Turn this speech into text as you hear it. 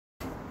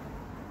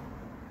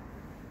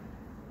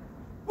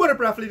What up,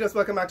 Raffle Leaders?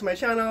 Welcome back to my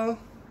channel.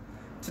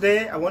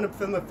 Today I want to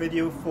film a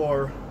video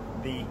for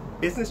the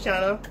business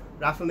channel,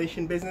 Raffle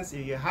Nation Business.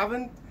 If you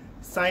haven't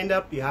signed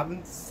up, you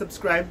haven't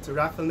subscribed to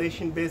Raffle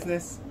Nation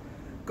Business,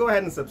 go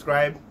ahead and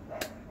subscribe.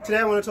 Today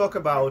I want to talk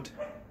about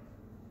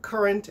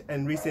current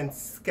and recent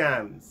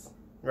scams.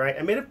 Right?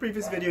 I made a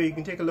previous video, you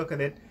can take a look at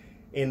it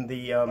in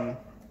the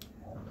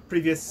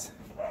previous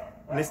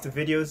list of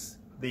videos,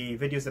 the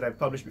videos that I've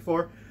published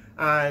before,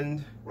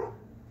 and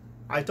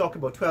I talked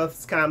about 12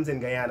 scams in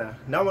Guyana.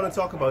 Now I want to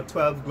talk about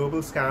 12 global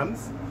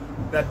scams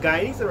that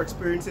Guyanese are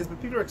experiencing,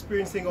 but people are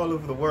experiencing all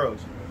over the world.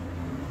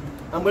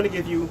 I'm going to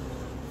give you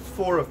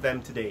 4 of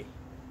them today.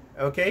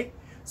 Okay?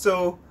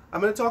 So I'm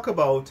going to talk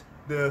about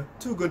the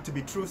too good to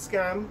be true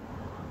scam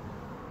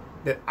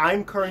that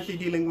I'm currently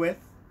dealing with.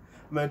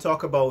 I'm going to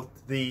talk about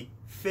the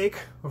fake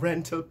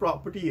rental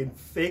property and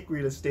fake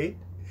real estate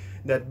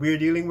that we're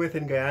dealing with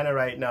in Guyana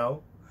right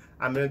now.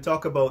 I'm going to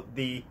talk about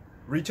the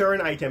return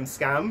item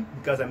scam,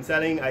 because I'm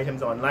selling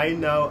items online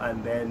now,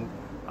 and then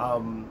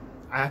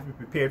I have to be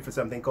prepared for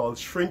something called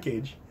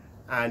shrinkage,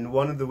 and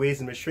one of the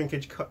ways in which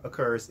shrinkage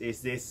occurs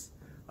is this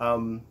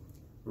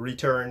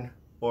return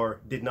or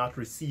did not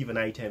receive an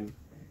item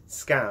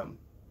scam.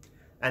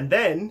 And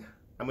then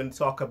I'm going to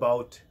talk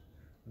about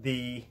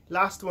the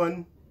last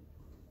one.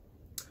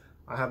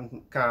 I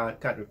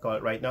can't recall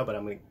it right now, but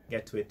I'm going to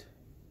get to it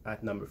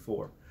at number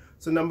 4.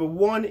 So number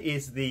 1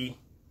 is the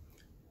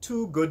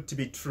too good to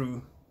be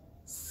true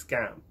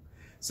scam.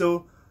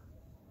 So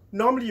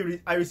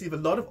normally I receive a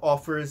lot of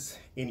offers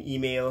in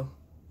email.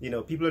 You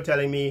know, people are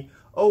telling me,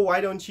 oh, why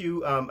don't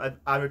you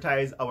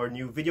advertise our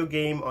new video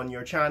game on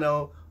your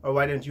channel, or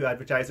why don't you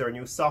advertise our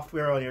new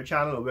software on your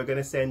channel, or we're going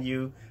to send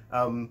you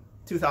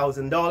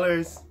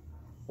 $2,000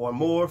 or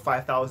more,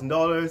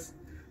 $5,000.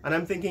 And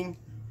I'm thinking,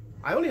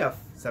 I only have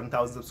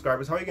 7,000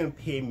 subscribers. How are you going to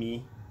pay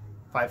me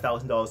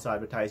 $5,000 to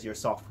advertise your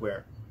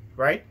software?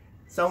 Right?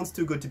 Sounds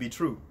too good to be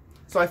true.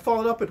 So I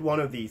followed up with one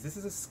of these. This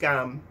is a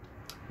scam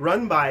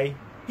run by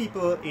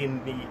people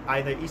in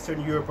either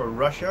Eastern Europe or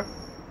Russia.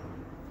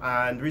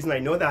 And the reason I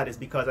know that is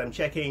because I'm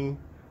checking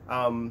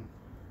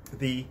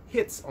the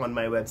hits on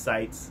my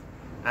websites,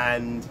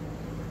 and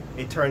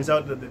it turns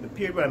out that the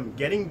period when I'm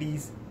getting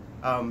these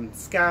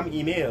scam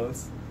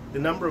emails, the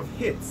number of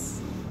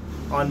hits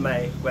on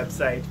my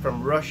website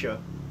from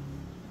Russia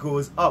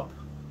goes up,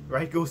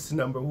 right? Goes to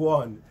number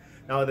 1.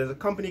 Now there's a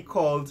company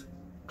called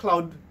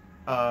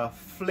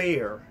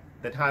Cloudflare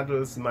that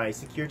handles my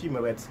security,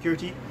 my web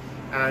security,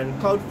 and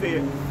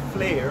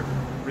Cloudflare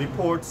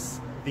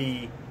reports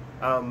the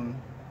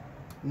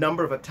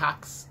number of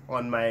attacks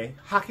on my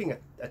hacking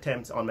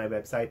attempts on my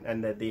website,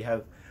 and that they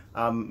have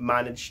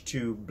managed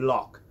to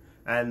block.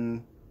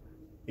 And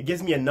it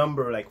gives me a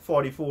number like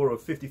 44 or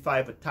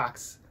 55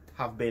 attacks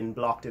have been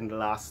blocked in the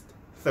last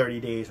 30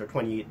 days or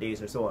 28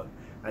 days or so on.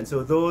 And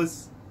so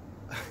those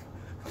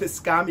the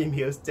scam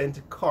emails tend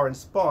to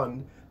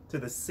correspond to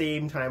the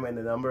same time when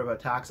the number of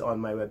attacks on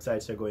my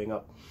websites are going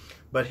up.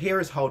 But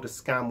here's how the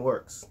scam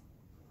works.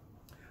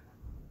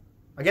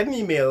 I get an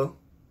email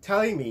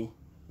telling me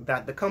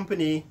that the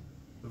company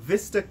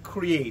Vista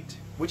Create,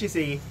 which is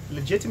a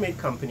legitimate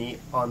company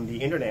on the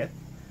internet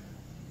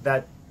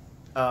that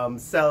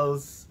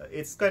sells,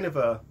 it's kind of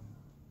a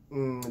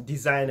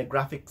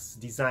graphics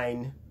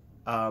design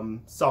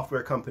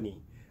software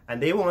company,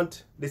 and they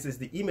want, this is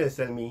the email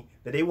telling me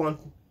that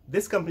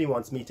this company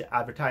wants me to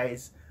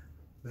advertise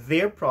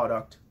their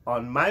product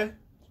on my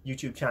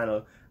YouTube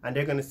channel, and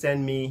they're going to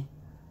send me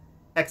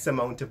X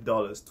amount of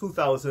dollars,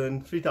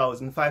 $2,000,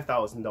 $3,000,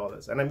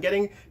 $5,000. And I'm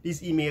getting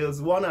these emails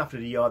one after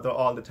the other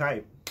all the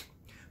time.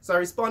 So I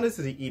responded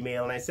to the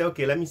email and I said,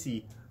 okay, let me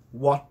see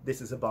what this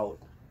is about.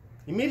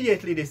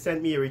 Immediately they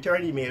sent me a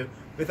return email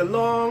with a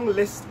long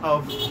list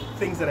of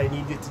things that I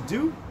needed to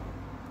do,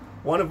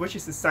 one of which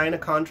is to sign a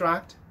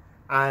contract,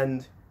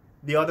 and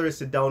the other is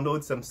to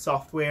download some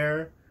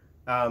software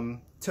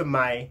to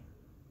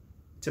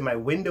my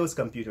Windows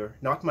computer,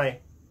 not my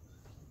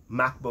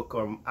MacBook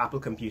or Apple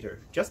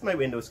computer, just my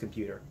Windows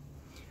computer.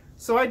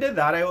 So I did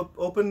that. I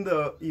opened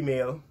the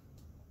email,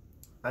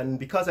 and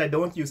because I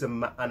don't use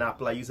an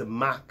Apple, I use a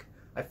Mac.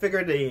 I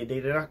figured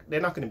they're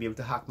not going to be able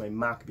to hack my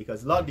Mac,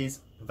 because a lot of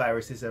these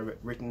viruses are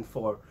written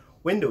for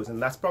Windows,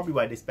 and that's probably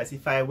why they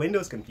specify a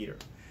Windows computer.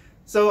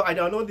 So I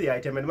downloaded the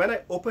item, and when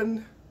I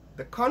opened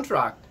the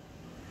contract,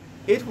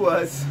 it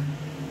was,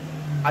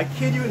 I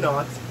kid you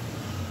not,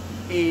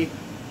 a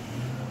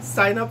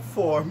sign-up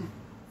form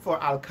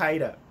for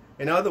Al-Qaeda.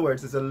 In other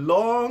words, there's a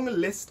long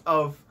list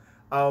of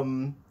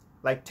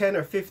like 10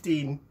 or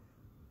 15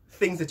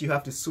 things that you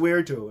have to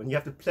swear to and you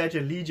have to pledge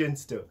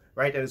allegiance to,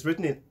 right? And it's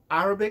written in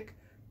Arabic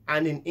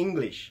and in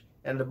English.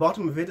 And at the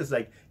bottom of it is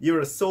like, you're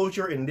a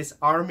soldier in this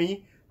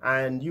army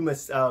and you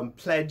must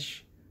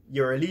pledge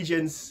your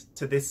allegiance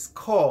to this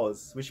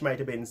cause, which might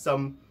have been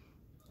some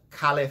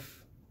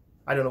caliph,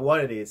 I don't know what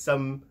it is,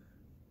 some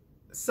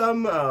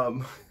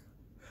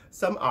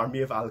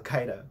army of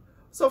Al-Qaeda.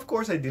 So of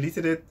course I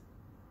deleted it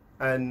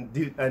and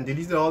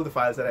deleted all the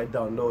files that I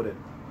downloaded.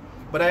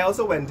 But I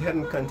also went ahead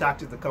and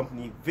contacted the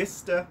company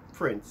Vista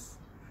Prints,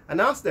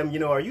 and asked them, you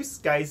know, are you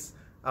guys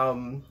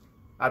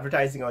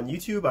advertising on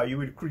YouTube? Are you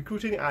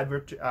recruiting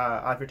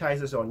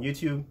advertisers on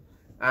YouTube?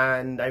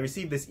 And I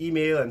received this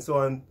email and so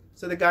on.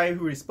 So the guy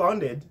who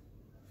responded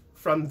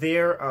from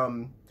their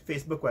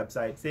Facebook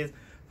website says,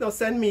 no,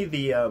 send me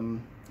the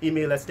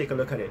email, let's take a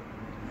look at it.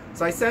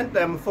 So I sent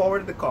them,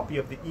 forwarded the copy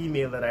of the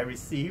email that I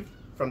received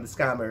from the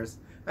scammers,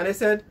 and I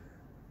said,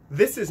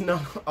 this is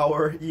not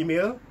our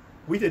email,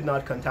 we did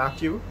not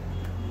contact you,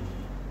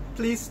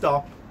 please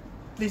stop,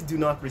 please do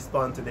not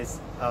respond to this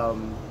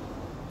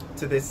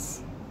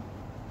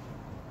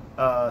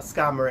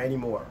scammer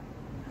anymore.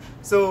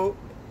 So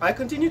I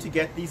continue to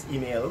get these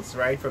emails,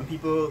 right, from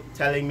people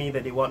telling me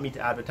that they want me to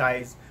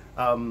advertise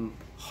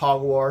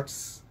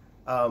Hogwarts,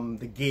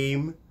 the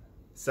game,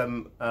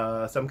 some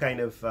kind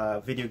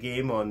of video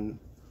game on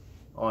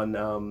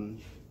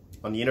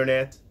the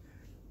internet,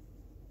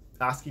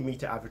 asking me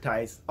to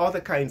advertise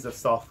other kinds of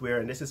software,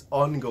 and this is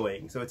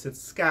ongoing. So it's a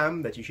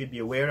scam that you should be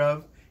aware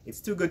of.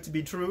 It's too good to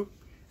be true,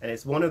 and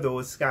it's one of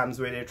those scams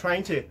where they're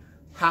trying to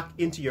hack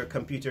into your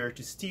computer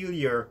to steal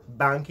your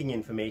banking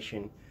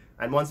information.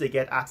 And once they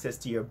get access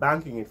to your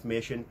banking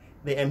information,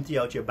 they empty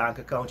out your bank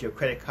account, your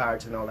credit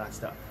cards, and all that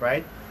stuff,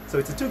 right? So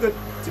it's a too good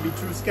to be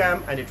true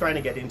scam, and they're trying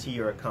to get into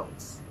your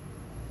accounts.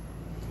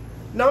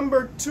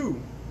 Number 2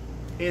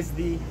 is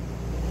the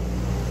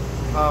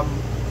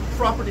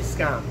property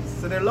scams.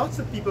 So there are lots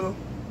of people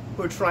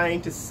who are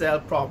trying to sell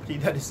property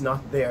that is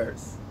not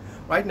theirs.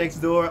 Right next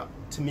door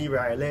to me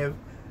where I live,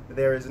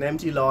 there is an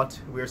empty lot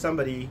where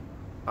somebody,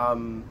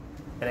 an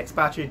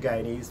expatriate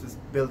Guyanese, was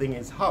building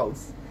his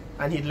house,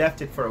 and he'd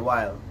left it for a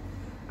while.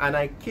 And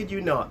I kid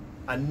you not,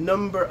 a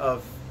number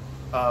of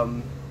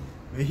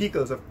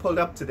vehicles have pulled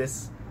up to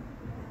this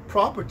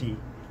property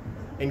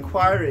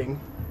inquiring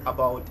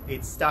about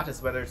its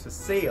status, whether it's for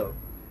sale.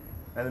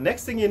 And the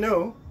next thing you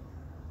know,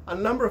 a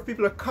number of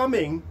people are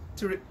coming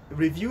to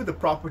review the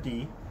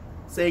property,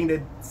 saying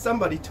that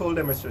somebody told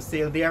them it's for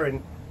sale. They are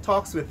in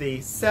talks with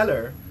the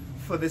seller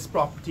for this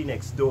property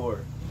next door.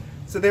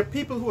 So there are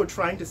people who are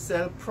trying to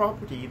sell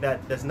property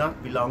that does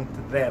not belong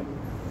to them.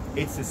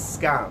 It's a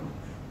scam.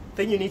 The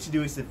thing you need to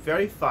do is to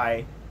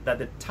verify that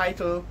the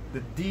title, the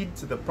deed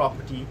to the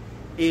property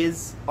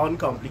is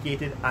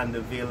uncomplicated and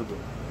available,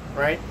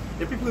 right?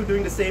 There are people who are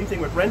doing the same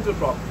thing with rental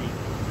property.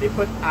 They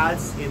put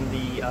ads in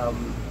the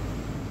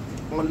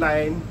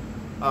online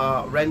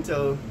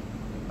rental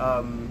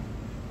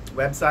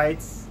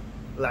websites,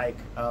 like,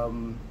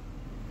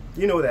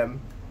 you know them.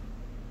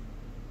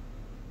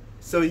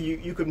 So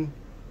you can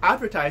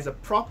advertise a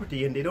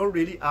property and they don't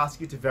really ask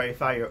you to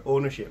verify your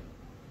ownership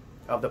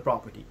of the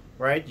property,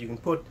 right? You can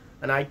put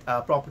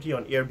a property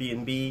on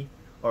Airbnb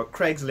or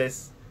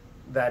Craigslist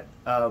that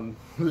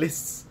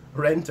lists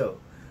rental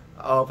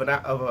of an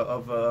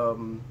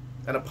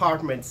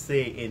apartment,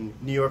 say in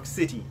New York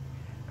City,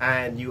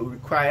 and you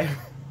require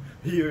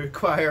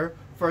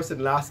first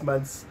and last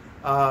month's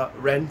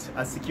rent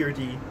as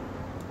security,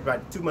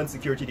 right? 2 months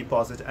security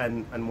deposit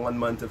and 1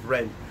 month of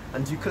rent,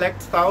 and you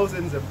collect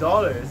thousands of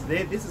dollars.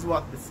 This is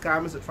what the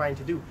scammers are trying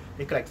to do.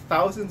 They collect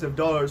thousands of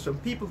dollars from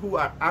people who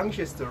are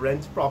anxious to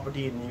rent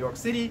property in New York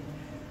City,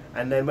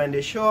 and then when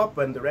they show up,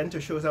 when the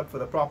renter shows up for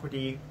the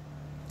property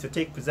to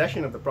take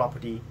possession of the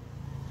property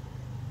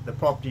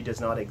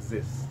does not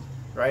exist,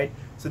 right?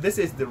 So this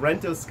is the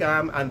rental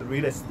scam and the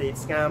real estate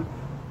scam.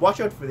 Watch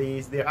out for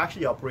these. They're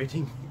actually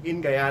operating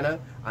in Guyana,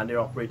 and they're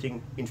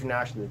operating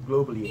internationally,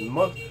 globally, in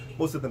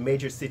most of the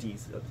major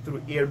cities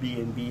through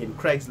Airbnb and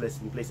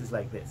Craigslist and places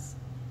like this.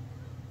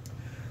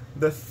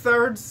 The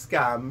third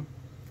scam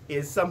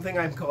is something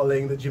I'm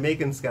calling the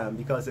Jamaican scam,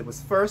 because it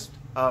was first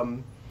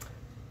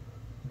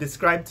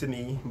described to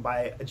me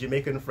by a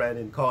Jamaican friend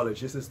in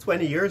college. This is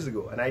 20 years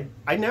ago, and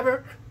I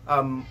never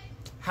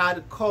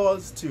had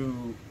cause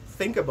to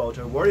think about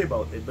or worry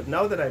about it, but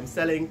now that I'm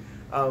selling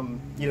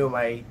you know,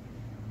 my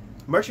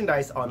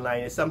merchandise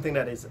online, is something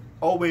that is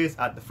always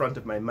at the front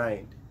of my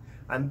mind.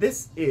 And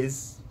this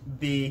is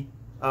the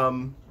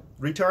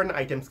return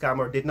item scam,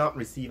 or did not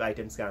receive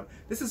item scam.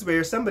 This is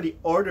where somebody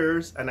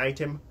orders an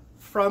item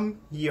from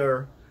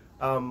your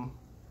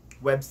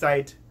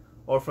website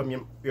or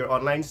from your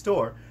online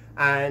store,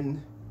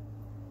 and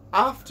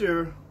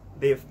after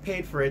they've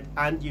paid for it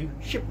and you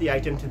ship the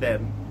item to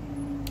them,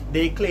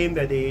 they claim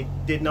that they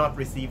did not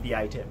receive the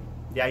item.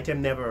 The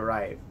item never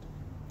arrived.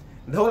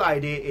 The whole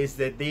idea is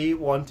that they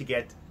want to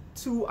get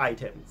 2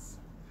 items.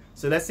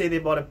 So let's say they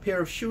bought a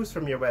pair of shoes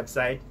from your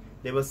website.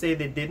 They will say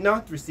they did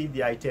not receive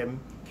the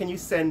item. Can you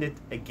send it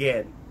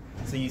again?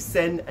 So you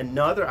send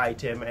another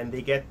item and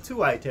they get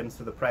 2 items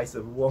for the price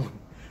of 1.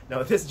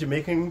 Now this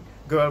Jamaican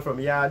girl from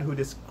Yard who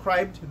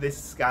described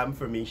this scam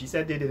for me, she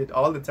said they did it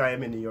all the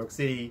time in New York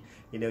City.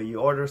 You know, you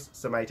order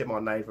some item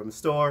online from a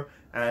store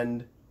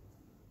and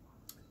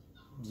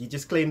you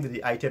just claim that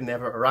the item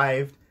never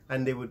arrived,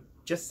 and they would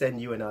just send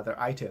you another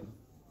item,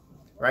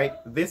 right?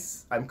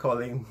 This I'm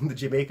calling the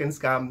Jamaican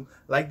scam,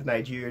 like the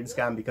Nigerian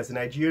scam, because the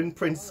Nigerian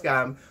prince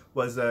scam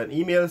was an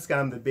email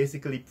scam that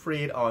basically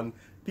preyed on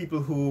people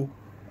who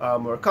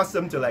were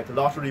accustomed to like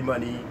lottery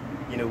money,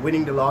 you know,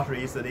 winning the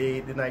lottery. So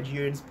the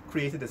Nigerians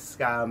created a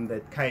scam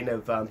that kind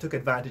of took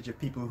advantage of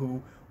people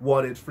who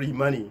wanted free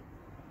money.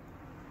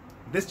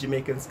 This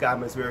Jamaican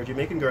scam is where a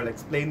Jamaican girl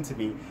explained to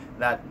me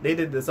that they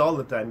did this all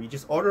the time. You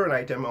just order an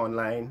item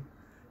online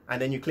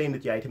and then you claim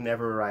that your item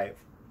never arrived.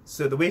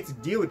 So the way to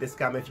deal with this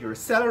scam if you're a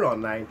seller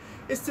online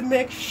is to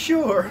make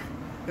sure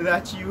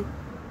that you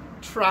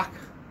track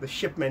the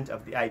shipment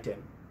of the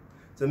item.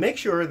 So make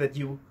sure that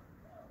you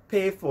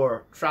pay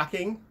for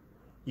tracking,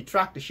 you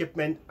track the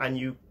shipment, and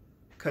you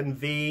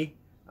convey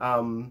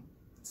some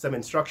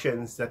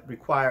instructions that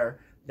require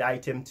the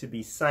item to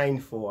be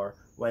signed for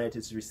when it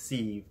is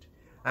received,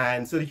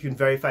 and so that you can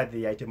verify that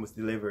the item was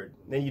delivered.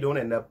 Then you don't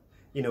end up,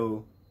 you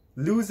know,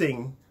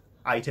 losing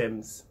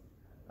items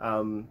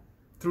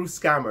through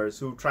scammers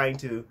who are trying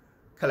to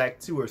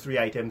collect 2 or 3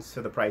 items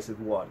for the price of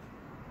 1.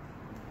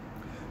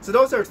 So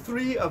those are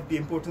 3 of the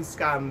important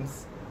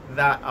scams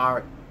that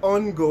are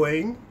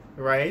ongoing,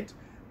 right?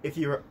 If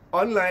you're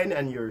online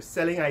and you're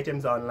selling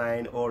items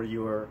online, or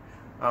you're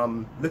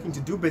looking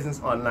to do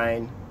business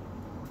online,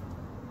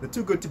 the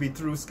too good to be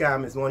true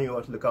scam is one you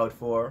ought to look out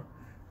for.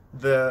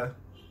 The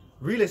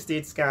real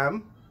estate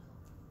scam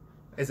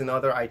is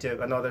another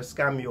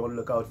scam you ought to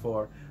look out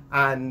for.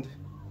 And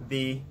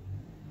the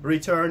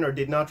return or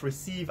did not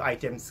receive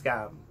item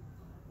scam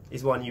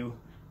is one you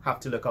have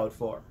to look out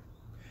for.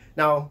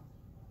 Now,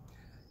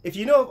 if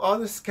you know of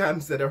other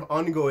scams that are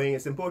ongoing,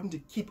 it's important to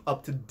keep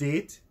up to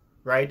date,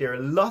 right? There are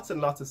lots and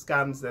lots of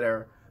scams that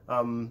are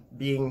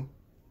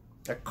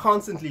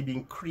constantly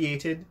being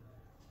created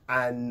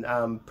and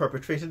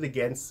perpetrated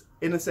against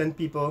innocent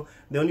people.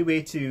 The only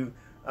way to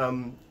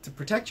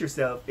protect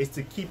yourself is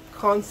to keep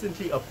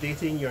constantly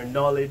updating your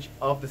knowledge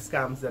of the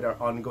scams that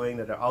are ongoing,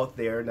 that are out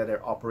there, that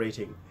are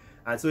operating.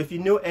 And so if you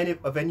know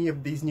any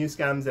of these new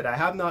scams that I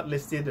have not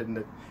listed and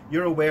that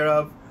you're aware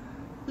of,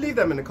 leave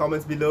them in the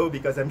comments below,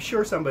 because I'm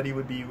sure somebody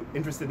would be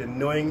interested in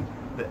knowing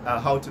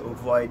how to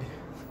avoid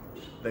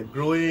the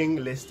growing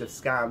list of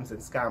scams and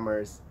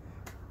scammers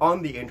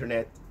on the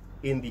internet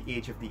in the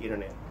age of the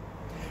internet.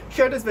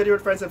 Share this video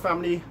with friends and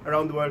family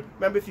around the world.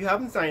 Remember, if you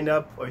haven't signed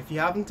up or if you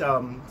haven't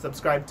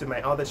subscribed to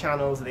my other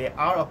channels, they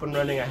are up and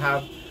running. I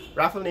have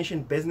Raffle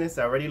Nation Business.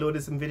 I already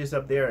loaded some videos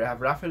up there. I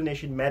have Raffle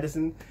Nation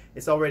Medicine.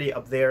 It's already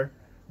up there.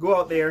 Go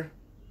out there.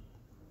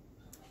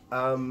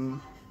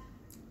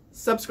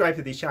 Subscribe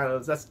to these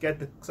channels. Let's get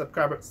the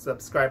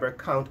subscriber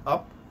count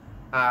up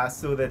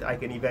so that I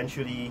can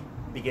eventually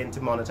begin to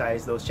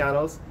monetize those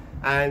channels.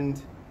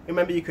 And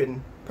remember, you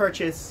can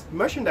purchase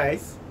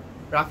merchandise,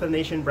 Raffle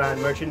Nation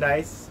brand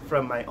merchandise,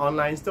 from my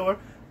online store.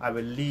 I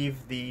will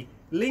leave the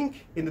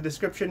link in the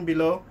description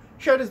below.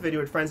 Share this video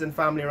with friends and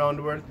family around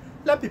the world.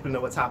 Let people know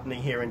what's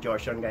happening here in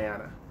Georgetown,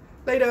 Guyana.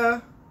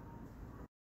 Later!